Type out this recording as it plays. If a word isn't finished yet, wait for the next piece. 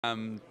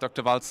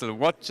Dr. Walzel,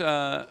 what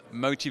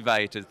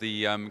motivated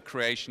the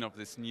creation of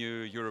this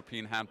new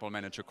European Handball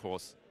Manager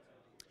course?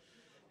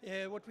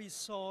 What we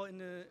saw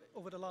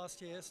over the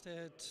last years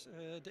that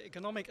the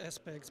economic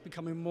aspects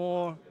becoming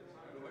more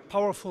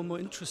powerful, more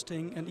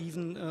interesting, and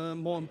even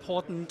more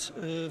important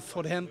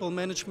for the handball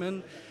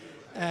management.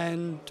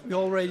 And we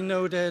already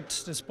know that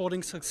the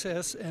sporting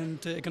success and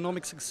the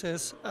economic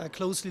success are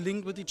closely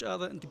linked with each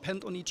other and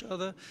depend on each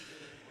other.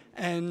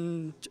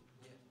 And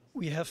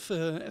we have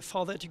a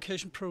further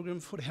education program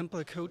for the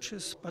handball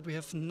coaches, but we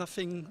have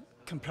nothing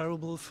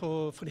comparable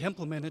for the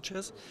handball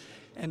managers.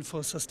 And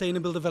for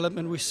sustainable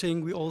development, we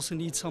think we also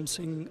need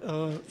something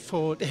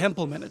for the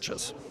handball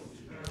managers.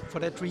 For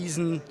that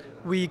reason,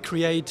 we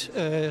create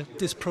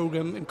this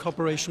program in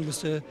cooperation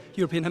with the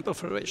European Handball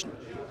Federation.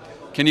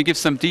 Can you give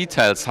some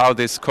details how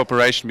this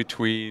cooperation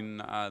between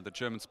the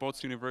German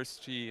Sport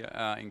University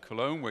in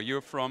Cologne, where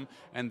you're from,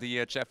 and the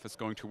EHF is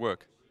going to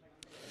work?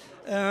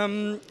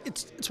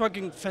 It's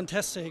working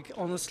fantastic,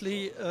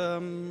 honestly.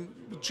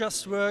 We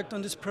just worked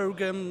on this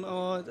program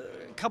a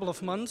couple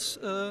of months,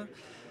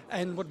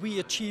 and what we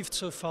achieved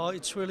so far,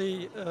 it's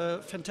really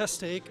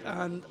fantastic,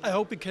 and I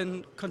hope we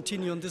can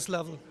continue on this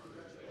level.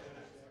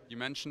 You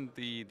mentioned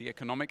the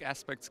economic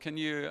aspects. Can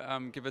you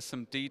give us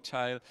some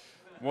detail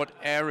what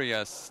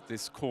areas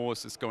this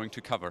course is going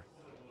to cover?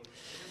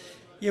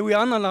 Yeah, we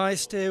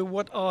analyzed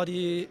what are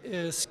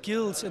the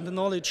skills and the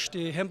knowledge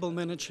the handball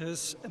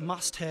managers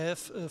must have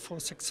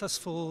for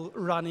successful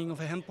running of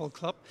a handball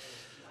club.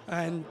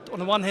 And on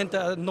the one hand,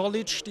 there are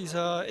knowledge, these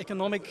are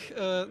economic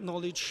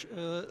knowledge,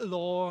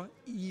 law,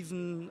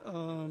 even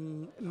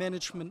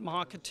management,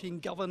 marketing,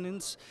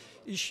 governance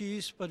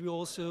issues, but we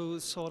also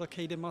thought,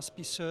 okay, there must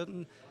be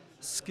certain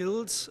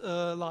skills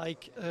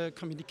like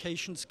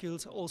communication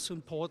skills are also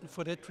important.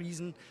 For that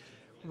reason,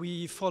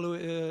 we follow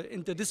an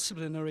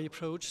interdisciplinary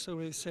approach, so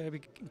we say we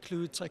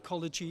include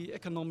psychology,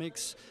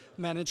 economics,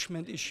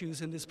 management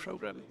issues in this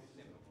program.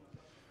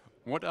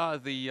 What are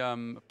the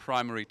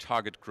primary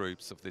target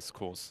groups of this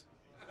course?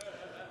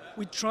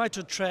 We try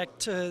to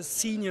attract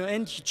senior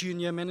and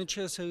junior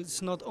managers, so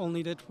it's not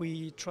only that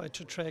we try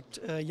to attract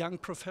young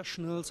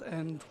professionals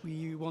and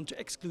we want to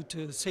exclude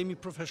the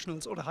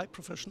semi-professionals or the high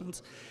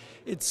professionals.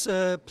 It's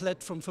a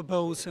platform for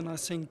both, and I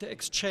think the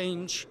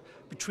exchange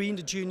between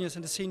the juniors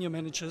and the senior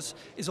managers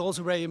is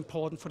also very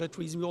important. For that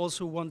reason, we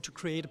also want to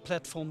create a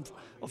platform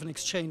of an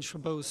exchange for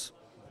both.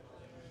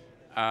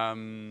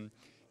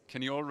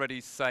 Can you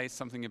already say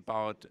something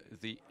about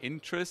the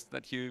interest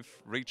that you've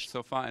reached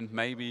so far, and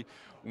maybe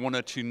one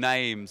or two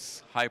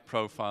names,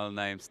 high-profile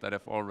names, that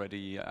have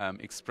already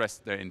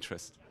expressed their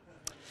interest?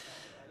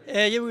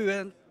 Yeah,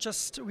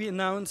 we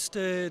announced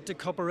the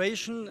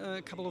cooperation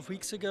a couple of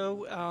weeks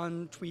ago,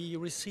 and we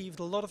received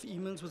a lot of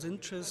emails with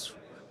interest,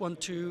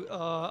 want to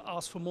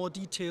ask for more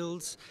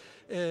details,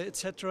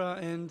 etc.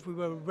 And we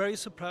were very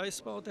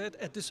surprised about that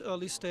at this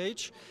early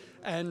stage,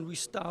 and we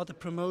start the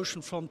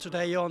promotion from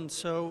today on.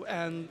 So,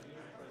 and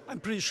I'm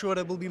pretty sure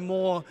there will be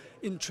more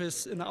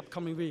interest in the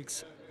upcoming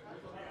weeks.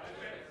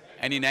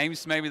 Any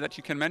names maybe that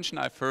you can mention?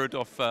 I've heard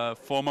of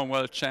former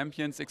world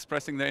champions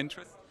expressing their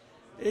interest.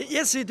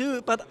 Yes, they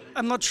do, but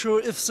I'm not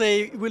sure if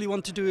they really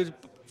want to do it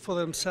for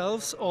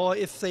themselves or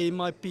if they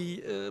might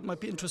be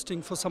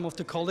interesting for some of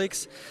the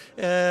colleagues.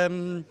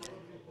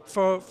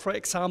 For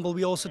example,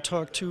 we also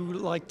talked to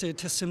like the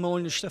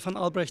testimonial Stefan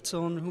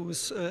Albrechtsson, who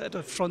is at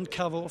the front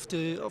cover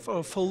of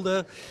our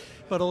folder,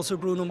 but also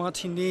Bruno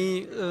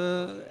Martinet,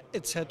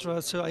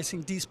 etc. So I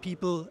think these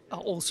people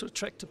are also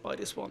attracted by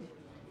this one.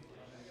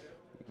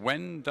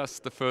 When does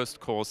the first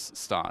course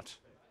start?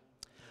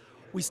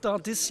 We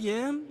start this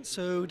year,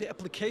 so the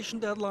application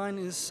deadline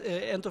is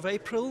end of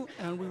April,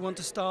 and we want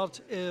to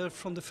start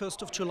from the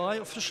 1st of July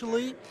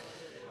officially.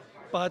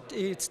 But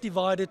it's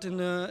divided in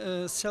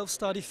a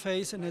self-study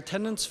phase and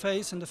attendance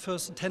phase, and the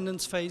first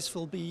attendance phase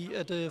will be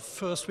at the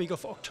first week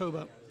of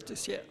October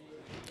this year.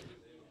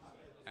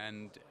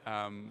 And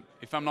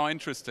if I'm now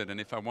interested and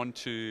if I want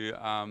to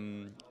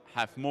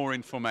have more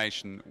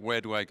information,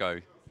 where do I go?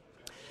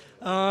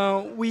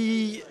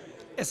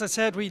 As I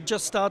said, we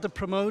just started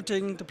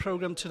promoting the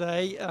program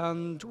today,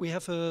 and we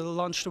have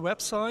launched a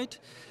website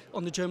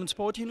on the German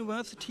Sport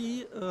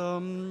University,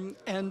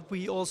 and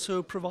we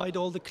also provide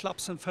all the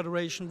clubs and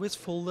federation with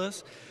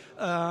folders,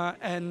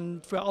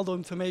 and where all the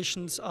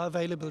informations are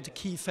available, the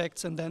key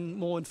facts, and then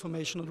more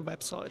information on the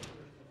website.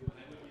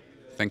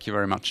 Thank you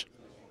very much.